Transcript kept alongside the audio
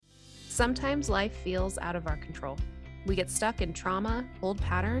Sometimes life feels out of our control. We get stuck in trauma, old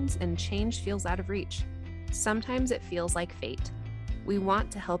patterns, and change feels out of reach. Sometimes it feels like fate. We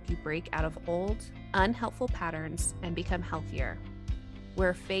want to help you break out of old, unhelpful patterns and become healthier.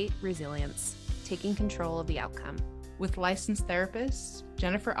 We're Fate Resilience, taking control of the outcome. With licensed therapists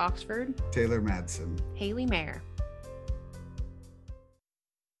Jennifer Oxford, Taylor Madsen, Haley Mayer.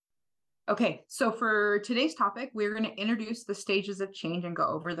 Okay, so for today's topic, we're going to introduce the stages of change and go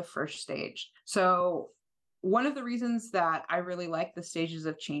over the first stage. So one of the reasons that I really like the stages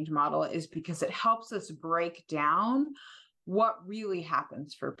of change model is because it helps us break down what really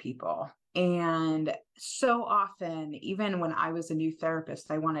happens for people. And so often, even when I was a new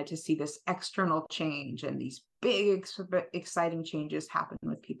therapist, I wanted to see this external change and these big, exciting changes happen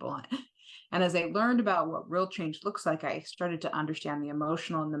with people. And as I learned about what real change looks like, I started to understand the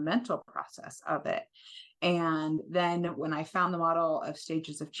emotional and the mental process of it. And then when I found the model of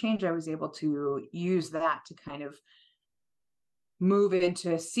stages of change, I was able to use that to kind of move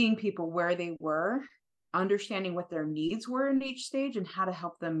into seeing people where they were, understanding what their needs were in each stage and how to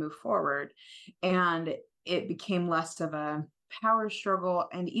help them move forward. And it became less of a power struggle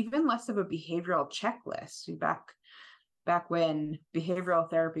and even less of a behavioral checklist. Back when behavioral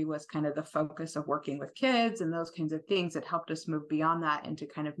therapy was kind of the focus of working with kids and those kinds of things, it helped us move beyond that into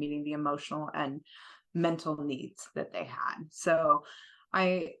kind of meeting the emotional and mental needs that they had. So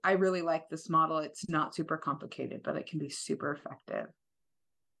I really like this model. It's not super complicated, but it can be super effective.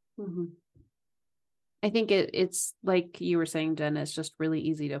 Mm-hmm. I think it's like you were saying, Jen, it's just really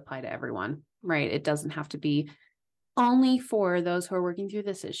easy to apply to everyone, right? It doesn't have to be only for those who are working through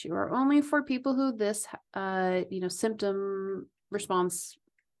this issue or only for people who this, symptom response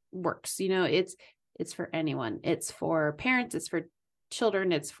works. It's for anyone. It's for parents. It's for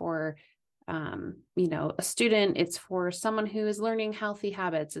children. It's for, a student. It's for someone who is learning healthy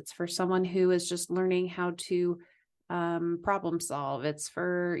habits. It's for someone who is just learning how to problem solve. It's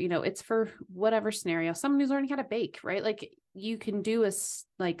for whatever scenario, someone who's learning how to bake, right? Like you can do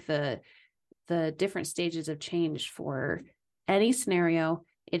the different stages of change for any scenario.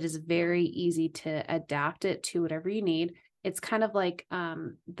 It is very easy to adapt it to whatever you need. It's kind of like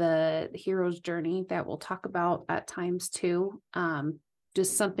the hero's journey that we'll talk about at times too.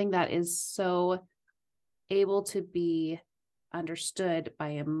 Just something that is so able to be understood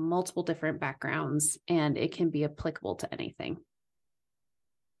by multiple different backgrounds, and it can be applicable to anything.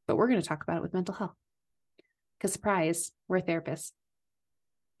 But we're going to talk about it with mental health because, surprise, we're therapists.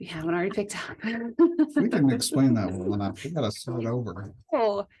 We haven't already picked up. We can explain that one up. We got to start over.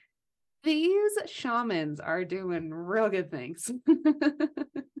 Oh, these shamans are doing real good things.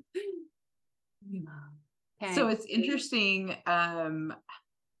 Okay. So it's interesting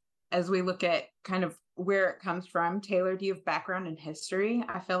as we look at kind of where it comes from. Taylor, do you have background in history?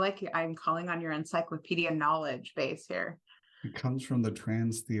 I feel like I'm calling on your encyclopedia knowledge base here. It comes from the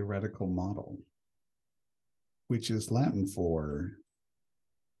trans-theoretical model, which is Latin for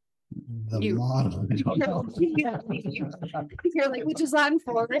model. I don't know. You're like, which is Latin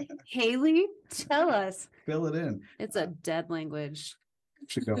for? Haley, tell us. Fill it in. It's a dead language.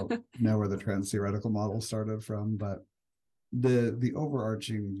 Should go know where the trans-theoretical model started from, but the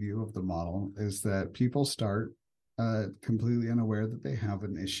overarching view of the model is that people start completely unaware that they have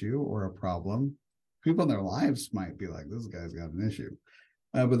an issue or a problem. People in their lives might be like, this guy's got an issue.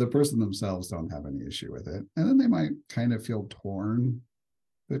 But the person themselves don't have any issue with it. And then they might kind of feel torn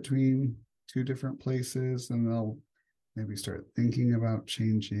between two different places, and they'll maybe start thinking about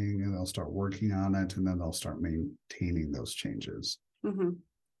changing, and they'll start working on it, and then they'll start maintaining those changes.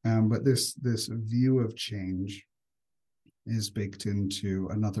 Mm-hmm. But this view of change is baked into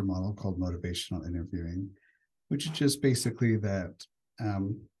another model called motivational interviewing, which is just basically that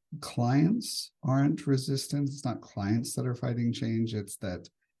clients aren't resistant. It's not clients that are fighting change. It's that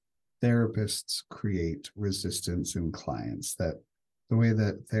therapists create resistance in clients, that the way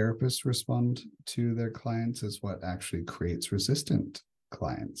that therapists respond to their clients is what actually creates resistant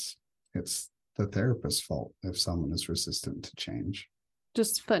clients. It's the therapist's fault if someone is resistant to change.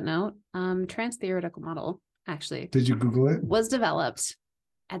 Just footnote, trans-theoretical model, actually. Did you Google it? Was developed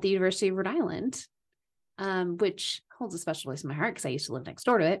at the University of Rhode Island, which holds a special place in my heart because I used to live next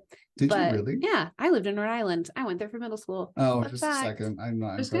door to it. Did you really? Yeah, I lived in Rhode Island. I went there for middle school. Oh, just a second. I'm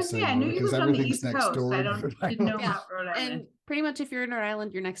not impressed. I knew you lived on the East Coast. I didn't know yeah. about Rhode Island. And pretty much if you're in Rhode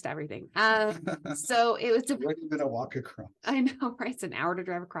Island, you're next to everything. So it was... We're even to walk across. I know, right? It's an hour to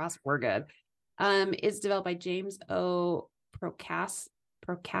drive across. We're good. It's developed by James O.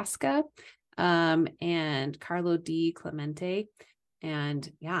 Prochaska and Carlo D. Clemente.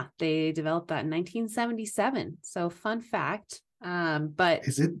 And yeah, they developed that in 1977. So fun fact, But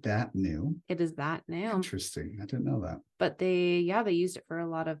is it that new? It is that new. Interesting. I didn't know that. But they used it for a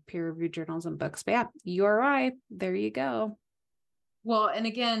lot of peer-reviewed journals and books. But yeah, URI, there you go. Well, and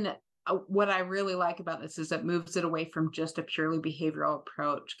again, what I really like about this is it moves it away from just a purely behavioral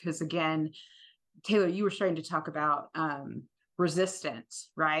approach. Because again, Taylor, you were starting to talk about resistance,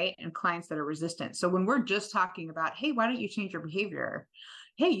 right? And clients that are resistant. So when we're just talking about, hey, why don't you change your behavior?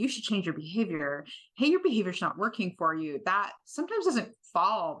 Hey, you should change your behavior. Hey, your behavior's not working for you. That sometimes doesn't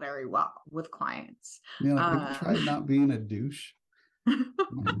fall very well with clients. Yeah, like, have you tried not being a douche?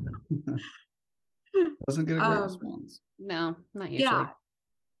 Doesn't get a great response. No, not usually. Yeah.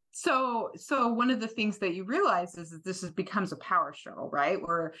 So one of the things that you realize is that this becomes a power struggle, right?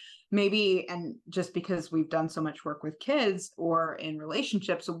 Where maybe, and just because we've done so much work with kids or in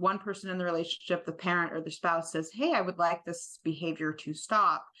relationships, so one person in the relationship, the parent or the spouse says, hey, I would like this behavior to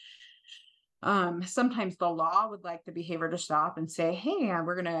stop. Sometimes the law would like the behavior to stop and say, hey,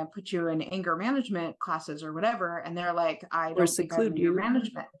 we're going to put you in anger management classes or whatever. And they're like, I don't think I'm in your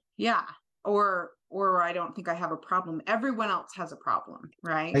management. Yeah. Or I don't think I have a problem. Everyone else has a problem,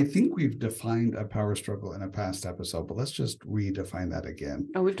 right? I think we've defined a power struggle in a past episode, but let's just redefine that again.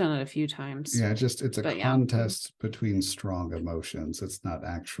 Oh, we've done it a few times. Yeah, it's a contest between strong emotions. It's not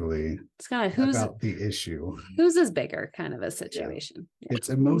actually about the issue. Whose is bigger kind of a situation. Yeah. It's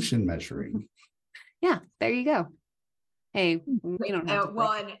emotion measuring. Yeah, there you go. Hey, we don't have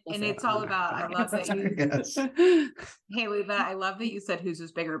to and it's all about, I love that you, yes. Hey, Leva, I love that you said whose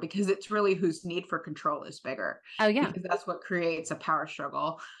is bigger, because it's really whose need for control is bigger. Oh, yeah. Because that's what creates a power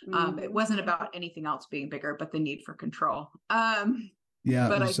struggle. It wasn't about anything else being bigger, but the need for control.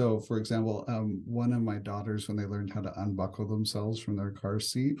 So for example, one of my daughters, when they learned how to unbuckle themselves from their car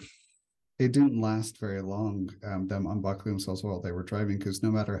seat, it didn't last very long, them unbuckling themselves while they were driving, because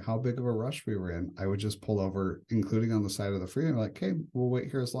no matter how big of a rush we were in, I would just pull over, including on the side of the freeway, like, hey, we'll wait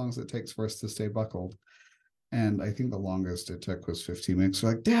here as long as it takes for us to stay buckled. And I think the longest it took was 15 minutes.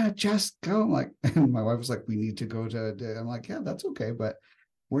 They're like, Dad, just go. I'm like, and my wife was like, we need to go to, I'm like, yeah, that's okay, but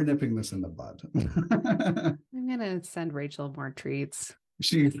we're nipping this in the bud. I'm going to send Rachel more treats.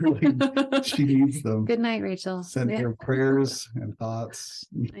 She needs them. Good night, Rachel. Send her prayers and thoughts.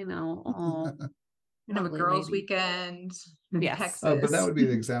 I know. Oh, have a girls' weekend. Yes. Texas. But that would be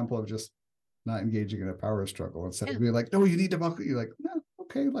an example of just not engaging in a power struggle. Instead of being like, no, you need to buckle. You're like, no,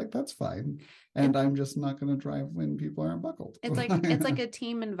 okay, like that's fine. And I'm just not going to drive when people aren't buckled. It's like a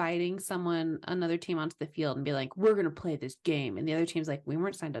team inviting another team onto the field and be like, we're going to play this game. And the other team's like, we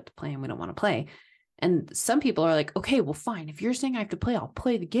weren't signed up to play and we don't want to play. And some people are like, okay, well, fine. If you're saying I have to play, I'll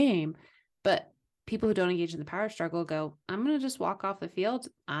play the game. But people who don't engage in the power struggle go, I'm going to just walk off the field.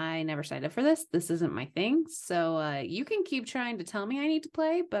 I never signed up for this. This isn't my thing. So you can keep trying to tell me I need to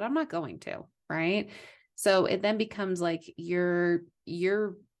play, but I'm not going to. Right. So it then becomes like you're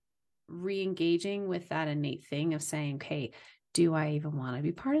re-engaging with that innate thing of saying, okay, do I even want to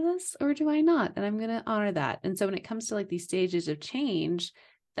be part of this or do I not? And I'm going to honor that. And so when it comes to like these stages of change,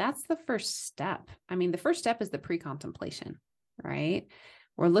 that's the first step. I mean, the first step is the pre-contemplation, right?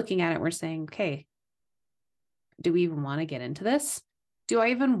 We're looking at it. We're saying, okay, do we even want to get into this? Do I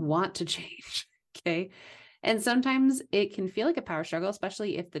even want to change? Okay. And sometimes it can feel like a power struggle,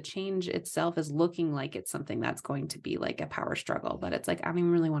 especially if the change itself is looking like it's something that's going to be like a power struggle, but it's like, I don't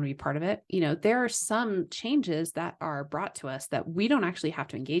even really want to be part of it. You know, there are some changes that are brought to us that we don't actually have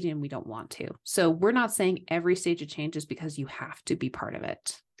to engage in. We don't want to. So we're not saying every stage of change is because you have to be part of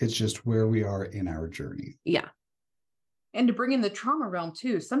it. It's just where we are in our journey. Yeah. And to bring in the trauma realm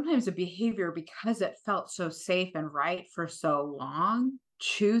too, sometimes a behavior, because it felt so safe and right for so long,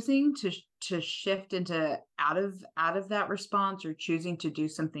 choosing to shift into out of that response or choosing to do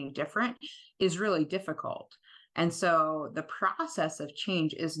something different is really difficult. And so the process of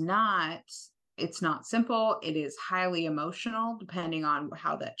change it's not simple. It is highly emotional, depending on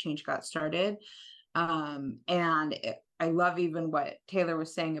how that change got started. I love even what Taylor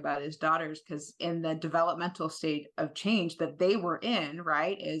was saying about his daughters, because in the developmental state of change that they were in,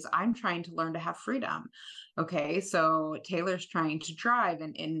 right, is I'm trying to learn to have freedom. Okay, so Taylor's trying to drive,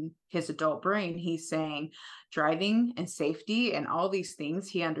 and in his adult brain, he's saying driving and safety and all these things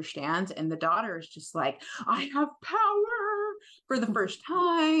he understands. And the daughter is just like, I have power for the first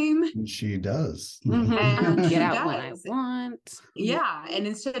time. And she does. And get out when I want. Yeah. And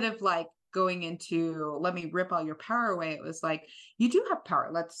instead of like going into, let me rip all your power away, it was like, you do have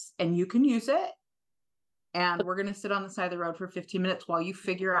power. And you can use it. And we're going to sit on the side of the road for 15 minutes while you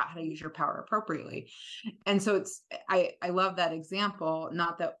figure out how to use your power appropriately. And so I love that example.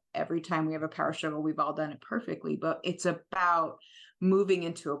 Not that every time we have a power struggle, we've all done it perfectly, but it's about moving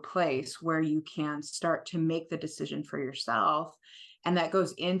into a place where you can start to make the decision for yourself. And that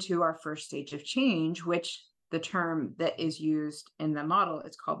goes into our first stage of change, which the term that is used in the model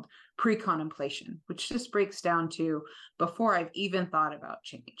is called pre-contemplation, which just breaks down to before I've even thought about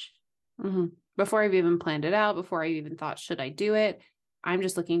change. Mm-hmm. Before I've even planned it out, before I even thought, should I do it? I'm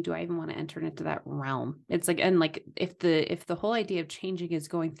just looking, do I even want to enter into that realm? It's like, and like, if the whole idea of changing is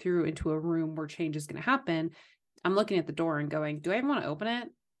going through into a room where change is going to happen, I'm looking at the door and going, do I even want to open it?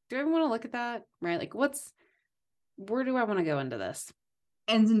 Do I even want to look at that? Right? Like, where do I want to go into this?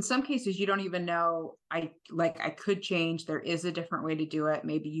 And in some cases, you don't even know, I could change. There is a different way to do it.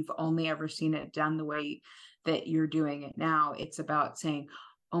 Maybe you've only ever seen it done the way that you're doing it now. It's about saying,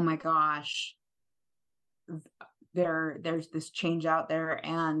 oh my gosh, there's this change out there,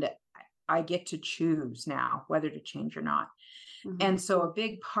 and I get to choose now whether to change or not. Mm-hmm. And so a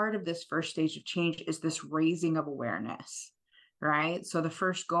big part of this first stage of change is this raising of awareness, right? So the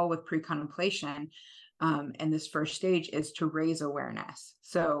first goal with pre-contemplation and this first stage is to raise awareness.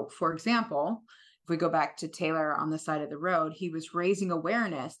 So for example, if we go back to Taylor on the side of the road, he was raising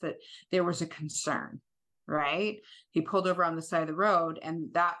awareness that there was a concern, right? He pulled over on the side of the road,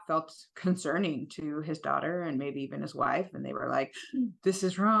 and that felt concerning to his daughter and maybe even his wife. And they were like, this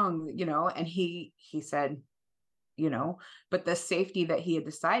is wrong, and he said, but the safety that he had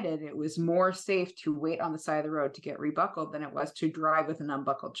decided, it was more safe to wait on the side of the road to get rebuckled than it was to drive with an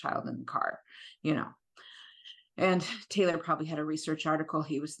unbuckled child in the car, And Taylor probably had a research article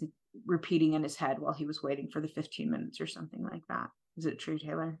he was repeating in his head while he was waiting for the 15 minutes or something like that. Is it true,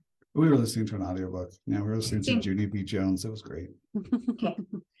 Taylor? We were listening to an audiobook. Yeah, we were listening to Judy B. Jones. It was great. Okay.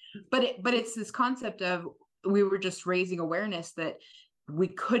 But it's this concept of, we were just raising awareness that we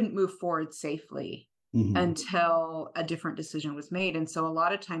couldn't move forward safely until a different decision was made. And so a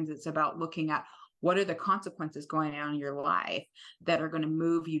lot of times it's about looking at what are the consequences going on in your life that are going to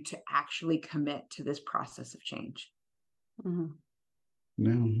move you to actually commit to this process of change.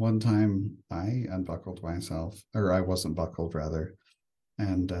 One time I unbuckled myself, or I wasn't buckled rather,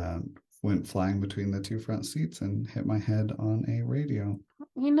 and went flying between the two front seats and hit my head on a radio.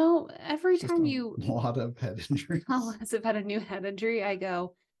 Every Just time a lot of head injuries. As I've had a new head injury, I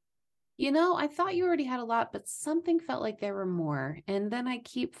go, I thought you already had a lot, but something felt like there were more. And then I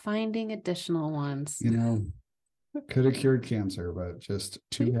keep finding additional ones. Could have cured cancer, but just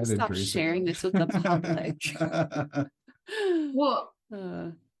two head injuries. Stop sharing this with the public. Well,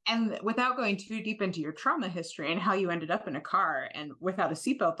 and without going too deep into your trauma history and how you ended up in a car and without a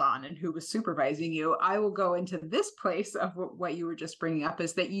seatbelt on and who was supervising you, I will go into this place of what you were just bringing up,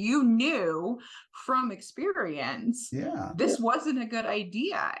 is that you knew from experience, this wasn't a good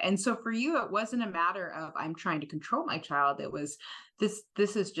idea. And so for you, it wasn't a matter of, I'm trying to control my child. It was, this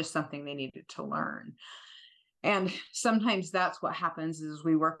is just something they needed to learn. And sometimes that's what happens is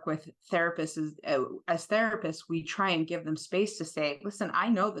we work with therapists. As therapists, we try and give them space to say, listen, I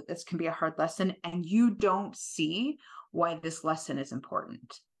know that this can be a hard lesson and you don't see why this lesson is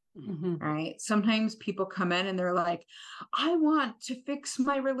important, right? Sometimes people come in and they're like, I want to fix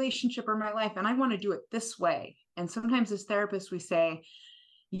my relationship or my life and I want to do it this way. And sometimes as therapists, we say,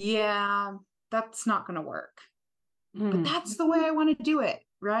 yeah, that's not going to work, but that's the way I want to do it.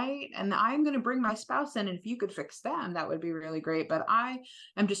 Right. And I'm going to bring my spouse in. And if you could fix them, that would be really great. But I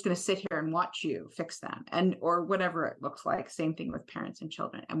am just going to sit here and watch you fix them, or whatever it looks like. Same thing with parents and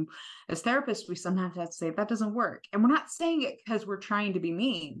children. And as therapists, we sometimes have to say that doesn't work. And we're not saying it because we're trying to be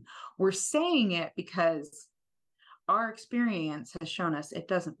mean. We're saying it because our experience has shown us it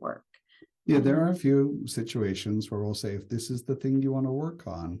doesn't work. Yeah, there are a few situations where we'll say, if this is the thing you want to work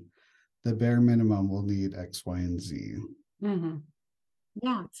on, the bare minimum will need X, Y, and Z.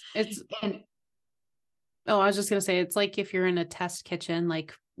 Yeah. I was just going to say, it's like if you're in a test kitchen,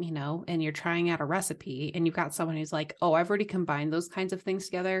 like, and you're trying out a recipe and you've got someone who's like, oh, I've already combined those kinds of things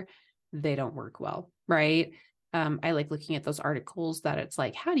together. They don't work well. Right. I like looking at those articles that it's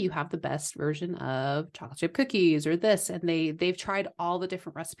like, how do you have the best version of chocolate chip cookies or this? And they've tried all the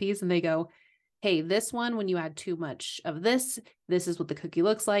different recipes and they go, hey, this one, when you add too much of this is what the cookie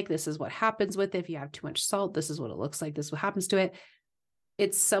looks like. This is what happens with it. If you have too much salt, this is what it looks like. This is what happens to it.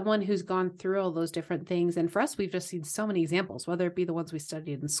 It's someone who's gone through all those different things. And for us, we've just seen so many examples, whether it be the ones we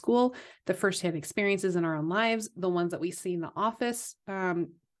studied in school, the firsthand experiences in our own lives, the ones that we see in the office. You're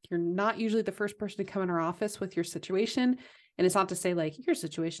not usually the first person to come in our office with your situation. And it's not to say like your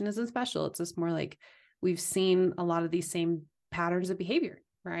situation isn't special. It's just more like we've seen a lot of these same patterns of behavior,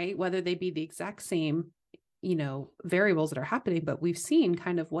 right? Whether they be the exact same, variables that are happening, but we've seen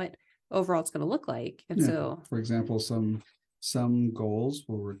kind of what overall it's going to look like. And so, for example, some goals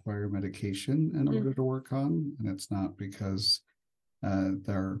will require medication in order to work on, and it's not because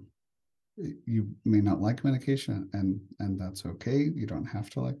You may not like medication, and that's okay. You don't have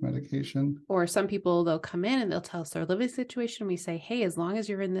to like medication. Or some people, they'll come in and they'll tell us their living situation. We say, hey, as long as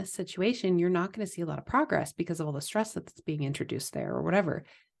you're in this situation, you're not going to see a lot of progress because of all the stress that's being introduced there or whatever.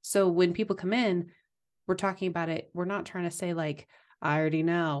 So when people come in, we're talking about it. We're not trying to say like, I already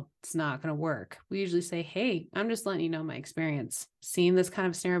know it's not going to work. We usually say, hey, I'm just letting you know my experience. Seeing this kind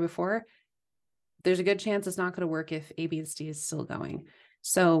of scenario before, there's a good chance it's not going to work if A, B, and C is still going.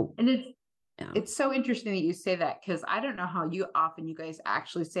 So, and it's so interesting that you say that, because I don't know how often you guys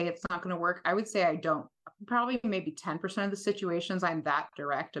actually say it's not going to work. I would say I don't. Probably maybe 10% of the situations I'm that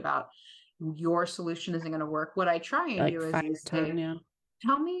direct about your solution isn't going to work. What I try and like do is 5 times, yeah.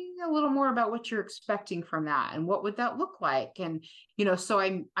 Tell me a little more about what you're expecting from that, and what would that look like? And, so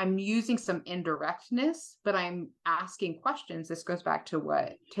I'm using some indirectness, but I'm asking questions. This goes back to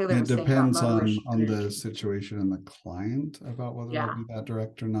what Taylor was saying about depends on motivation. the situation and the client about whether I'll be that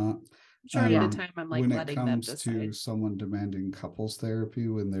direct or not. Majority of the time, I'm like when letting it them comes decide. to someone demanding couples therapy,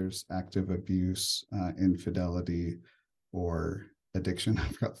 when there's active abuse, infidelity, or addiction, I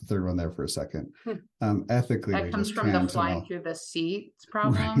forgot the third one there for a second. Ethically, that we comes just from the can't flying through the seats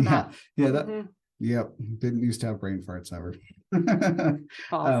problem. Right, that Mhm. Yep, didn't used to have brain farts ever.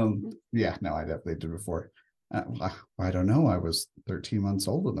 Yeah, no, I definitely did before. I don't know. I was 13 months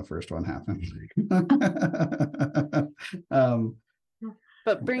old when the first one happened.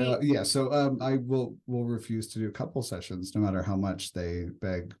 But so I will refuse to do couple sessions no matter how much they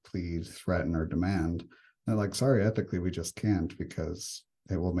beg, plead, threaten, or demand. They're like, sorry, ethically we just can't, because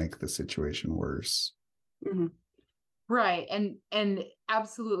it will make the situation worse. Mm-hmm. Right. And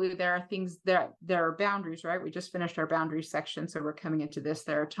absolutely, there are things there are boundaries, right? We just finished our boundaries section, so we're coming into this.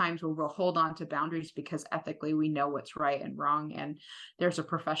 There are times where we'll hold on to boundaries because ethically we know what's right and wrong, and there's a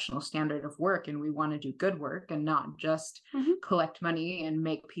professional standard of work, and we want to do good work and not just collect money and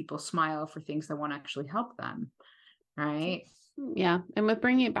make people smile for things that won't actually help them. Right. Yeah. And with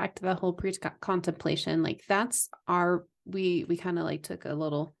bringing it back to the whole pre-contemplation, like that's we kind of like took a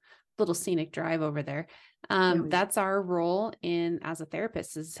little scenic drive over there. That's our role as a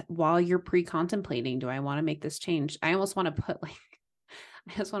therapist, is while you're pre-contemplating, do I want to make this change? I almost want to put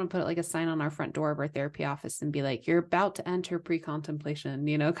like a sign on our front door of our therapy office and be like, you're about to enter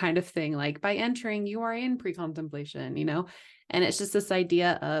pre-contemplation, kind of thing. Like, by entering, you are in pre-contemplation, and it's just this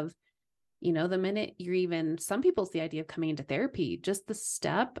idea of, the minute some people, it's the idea of coming into therapy, just the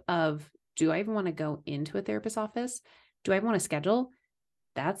step of, do I even want to go into a therapist's office? Do I want to schedule?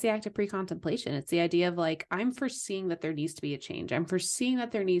 That's the act of pre-contemplation. It's the idea of like, I'm foreseeing that there needs to be a change. I'm foreseeing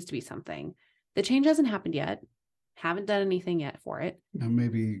that there needs to be something. The change hasn't happened yet. Haven't done anything yet for it. And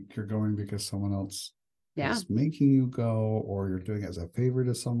maybe you're going because someone else is making you go, or you're doing it as a favor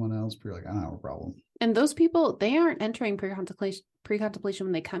to someone else, but you're like, I don't have a problem. And those people, they aren't entering pre-contemplation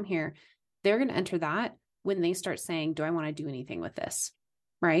when they come here. They're going to enter that when they start saying, do I want to do anything with this?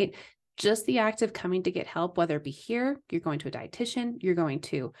 Right? Just the act of coming to get help, whether it be here, you're going to a dietitian, you're going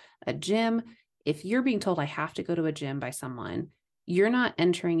to a gym. If you're being told I have to go to a gym by someone, you're not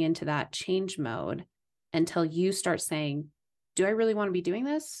entering into that change mode until you start saying, do I really want to be doing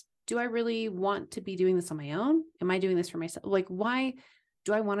this? Do I really want to be doing this on my own? Am I doing this for myself? Like, why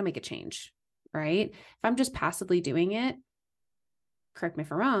do I want to make a change? Right? If I'm just passively doing it, correct me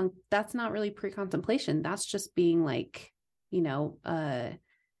if I'm wrong, that's not really pre-contemplation. That's just being like,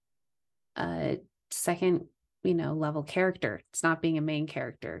 a second, level character. It's not being a main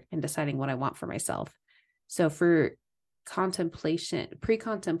character and deciding what I want for myself. So for pre-contemplation,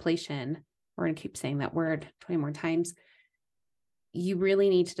 we're going to keep saying that word 20 more times. You really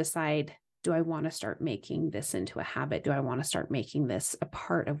need to decide, do I want to start making this into a habit? Do I want to start making this a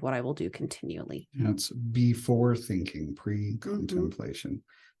part of what I will do continually? It's before thinking, pre-contemplation.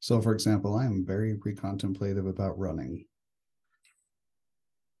 So for example, I am very pre-contemplative about running.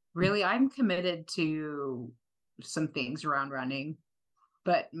 Really, I'm committed to some things around running,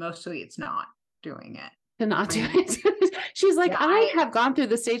 but mostly it's not doing it. To not do it. She's like, I have gone through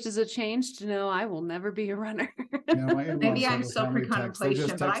the stages of change to know I will never be a runner. Maybe I'm still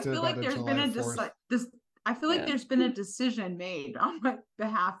pre-contemplation, but I feel like there's been I feel like there's been a decision made on my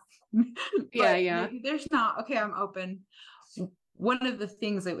behalf. Maybe there's not. Okay, I'm open. One of the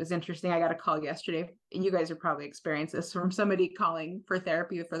things that was interesting, I got a call yesterday, and you guys are probably experienced this, from somebody calling for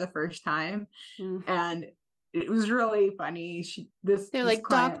therapy for the first time. And it was really funny. They're like,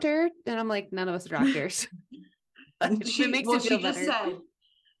 client, doctor? And I'm like, none of us are doctors. she just said,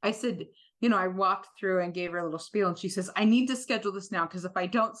 I said, I walked through and gave her a little spiel, and she says, I need to schedule this now, because if I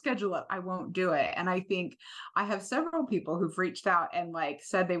don't schedule it, I won't do it. And I think I have several people who've reached out and like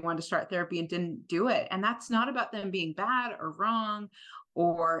said they wanted to start therapy and didn't do it. And that's not about them being bad or wrong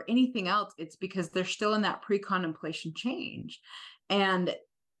or anything else. It's because they're still in that pre-contemplation change. And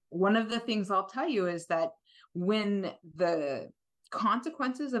one of the things I'll tell you is that when the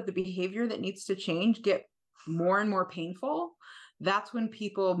consequences of the behavior that needs to change get more and more painful, that's when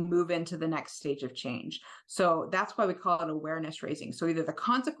people move into the next stage of change. So that's why we call it awareness raising. So either the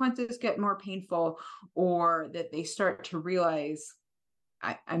consequences get more painful, or that they start to realize,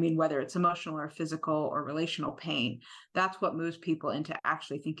 I mean, whether it's emotional or physical or relational pain, that's what moves people into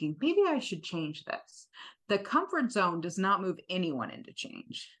actually thinking, maybe I should change this. The comfort zone does not move anyone into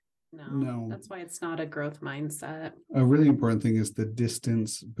change. No, that's why it's not a growth mindset. A really important thing is the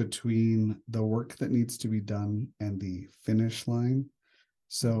distance between the work that needs to be done and the finish line.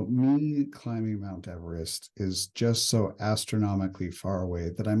 So me climbing Mount Everest is just so astronomically far away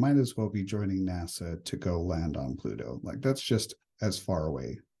that I might as well be joining NASA to go land on Pluto. Like, that's just as far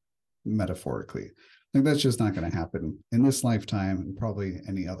away, metaphorically. Like, that's just not going to happen in this lifetime, and probably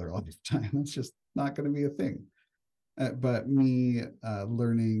any other lifetime. That's just not going to be a thing. But me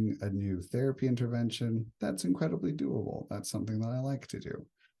learning a new therapy intervention, that's incredibly doable. That's something that I like to do.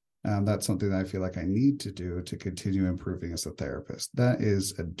 That's something that I feel like I need to do to continue improving as a therapist. That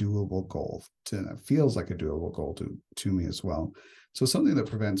is a doable goal. It feels like a doable goal to me as well. So something that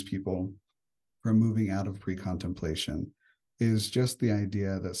prevents people from moving out of pre-contemplation is just the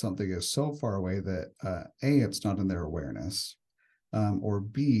idea that something is so far away that A, it's not in their awareness, or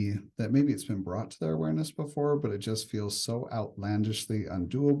B, that maybe it's been brought to their awareness before, but it just feels so outlandishly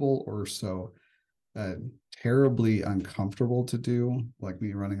undoable or so terribly uncomfortable to do, like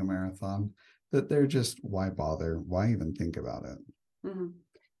me running a marathon, that they're just, why bother? Why even think about it? Mm-hmm.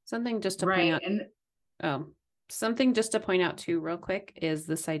 Something just to point out. Something just to point out too, real quick, is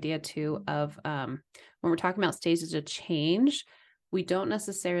this idea too of when we're talking about stages of change, we aren't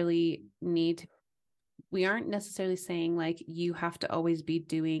necessarily saying like you have to always be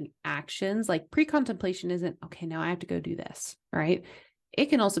doing actions. Like pre-contemplation isn't, okay, now I have to go do this, right? It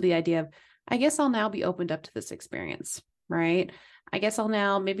can also be the idea of, I guess I'll now be opened up to this experience, right? I guess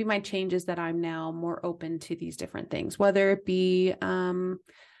maybe my change is that I'm now more open to these different things, whether it be,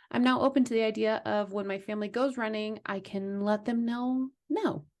 I'm now open to the idea of when my family goes running, I can let them know,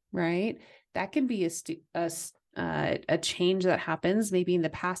 no, right? That can be a change that happens. Maybe in the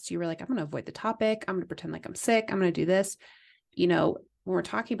past you were like, I'm going to avoid the topic. I'm going to pretend like I'm sick. I'm going to do this. When we're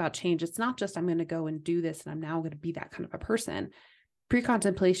talking about change, it's not just I'm going to go and do this and I'm now going to be that kind of a person.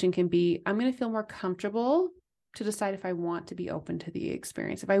 Pre-contemplation can be, I'm going to feel more comfortable to decide if I want to be open to the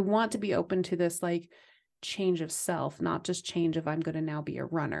experience. If I want to be open to this like change of self, not just change of I'm going to now be a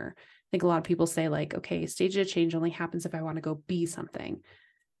runner. I think a lot of people say like, okay, stage of change only happens if I want to go be something.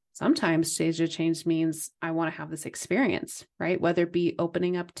 Sometimes stage of change means I want to have this experience, right? Whether it be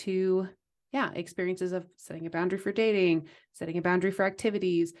opening up to, experiences of setting a boundary for dating, setting a boundary for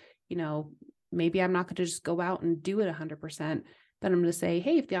activities. Maybe I'm not going to just go out and do it 100%, but I'm going to say,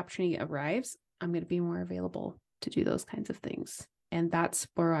 hey, if the opportunity arrives, I'm going to be more available to do those kinds of things. And that's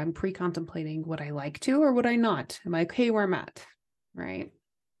where I'm pre-contemplating, would I like to, or would I not? Am I okay where I'm at? Right.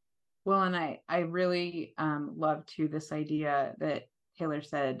 Well, and I really love too this idea that Taylor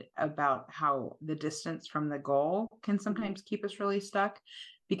said about how the distance from the goal can sometimes keep us really stuck,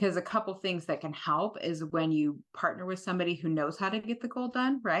 because a couple things that can help is when you partner with somebody who knows how to get the goal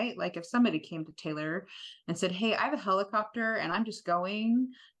done, right? Like if somebody came to Taylor and said, hey, I have a helicopter and I'm just going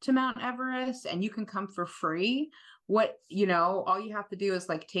to Mount Everest and you can come for free. All you have to do is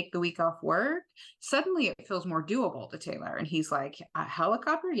like take the week off work. Suddenly it feels more doable to Taylor. And he's like, a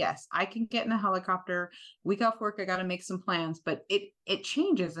helicopter? Yes, I can get in a helicopter. Week off work, I got to make some plans, but it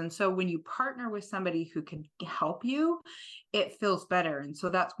changes. And so when you partner with somebody who can help you, it feels better. And so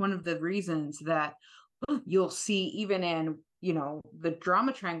that's one of the reasons that you'll see even in the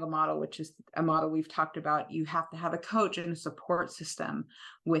drama triangle model, which is a model we've talked about, you have to have a coach and a support system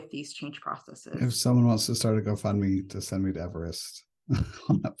with these change processes. If someone wants to start a GoFundMe to send me to Everest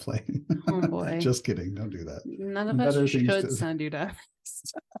on that plane. Oh boy. Just kidding. Don't do that. None of us should send you to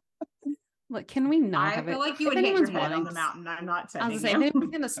Everest. Look, can we not have it? I feel like you would hit your head on the mountain. I'm not sending you. I was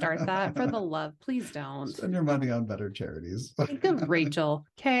going to start that. For the love, please don't. Spend your money on better charities. Think of Rachel,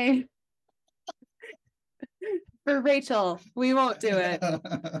 okay? For Rachel, we won't do it.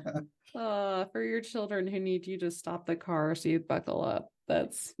 For your children who need you to stop the car so you buckle up.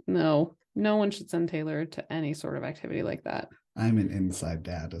 No one should send Taylor to any sort of activity like that. I'm an inside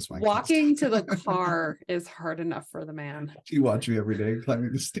dad, as my kids Walking to the tell me. car is hard enough for the man. You watch me every day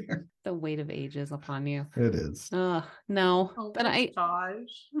climbing the stairs. The weight of age is upon you. It is. No, Oh but my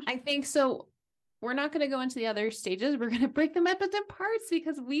gosh. I think so. We're not going to go into the other stages. We're going to break them up into parts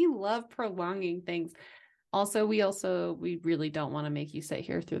because we love prolonging things. Also, we really don't want to make you sit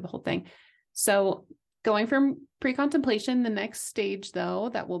here through the whole thing. So going from pre-contemplation, the next stage, though,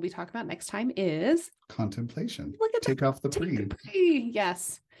 that we'll be talking about next time is Contemplation. Look at Take off the take pre. the pre.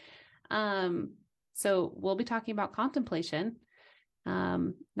 Yes. So we'll be talking about contemplation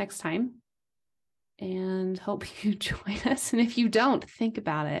next time, and hope you join us. And if you don't, think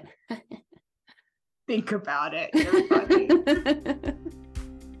about it. Think about it. You're funny.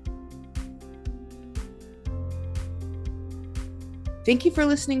 Thank you for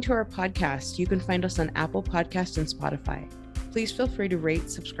listening to our podcast. You can find us on Apple Podcasts and Spotify. Please feel free to rate,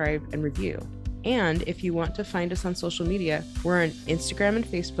 subscribe, and review. And if you want to find us on social media, we're on Instagram and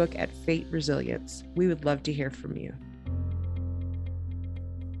Facebook at Fate Resilience. We would love to hear from you.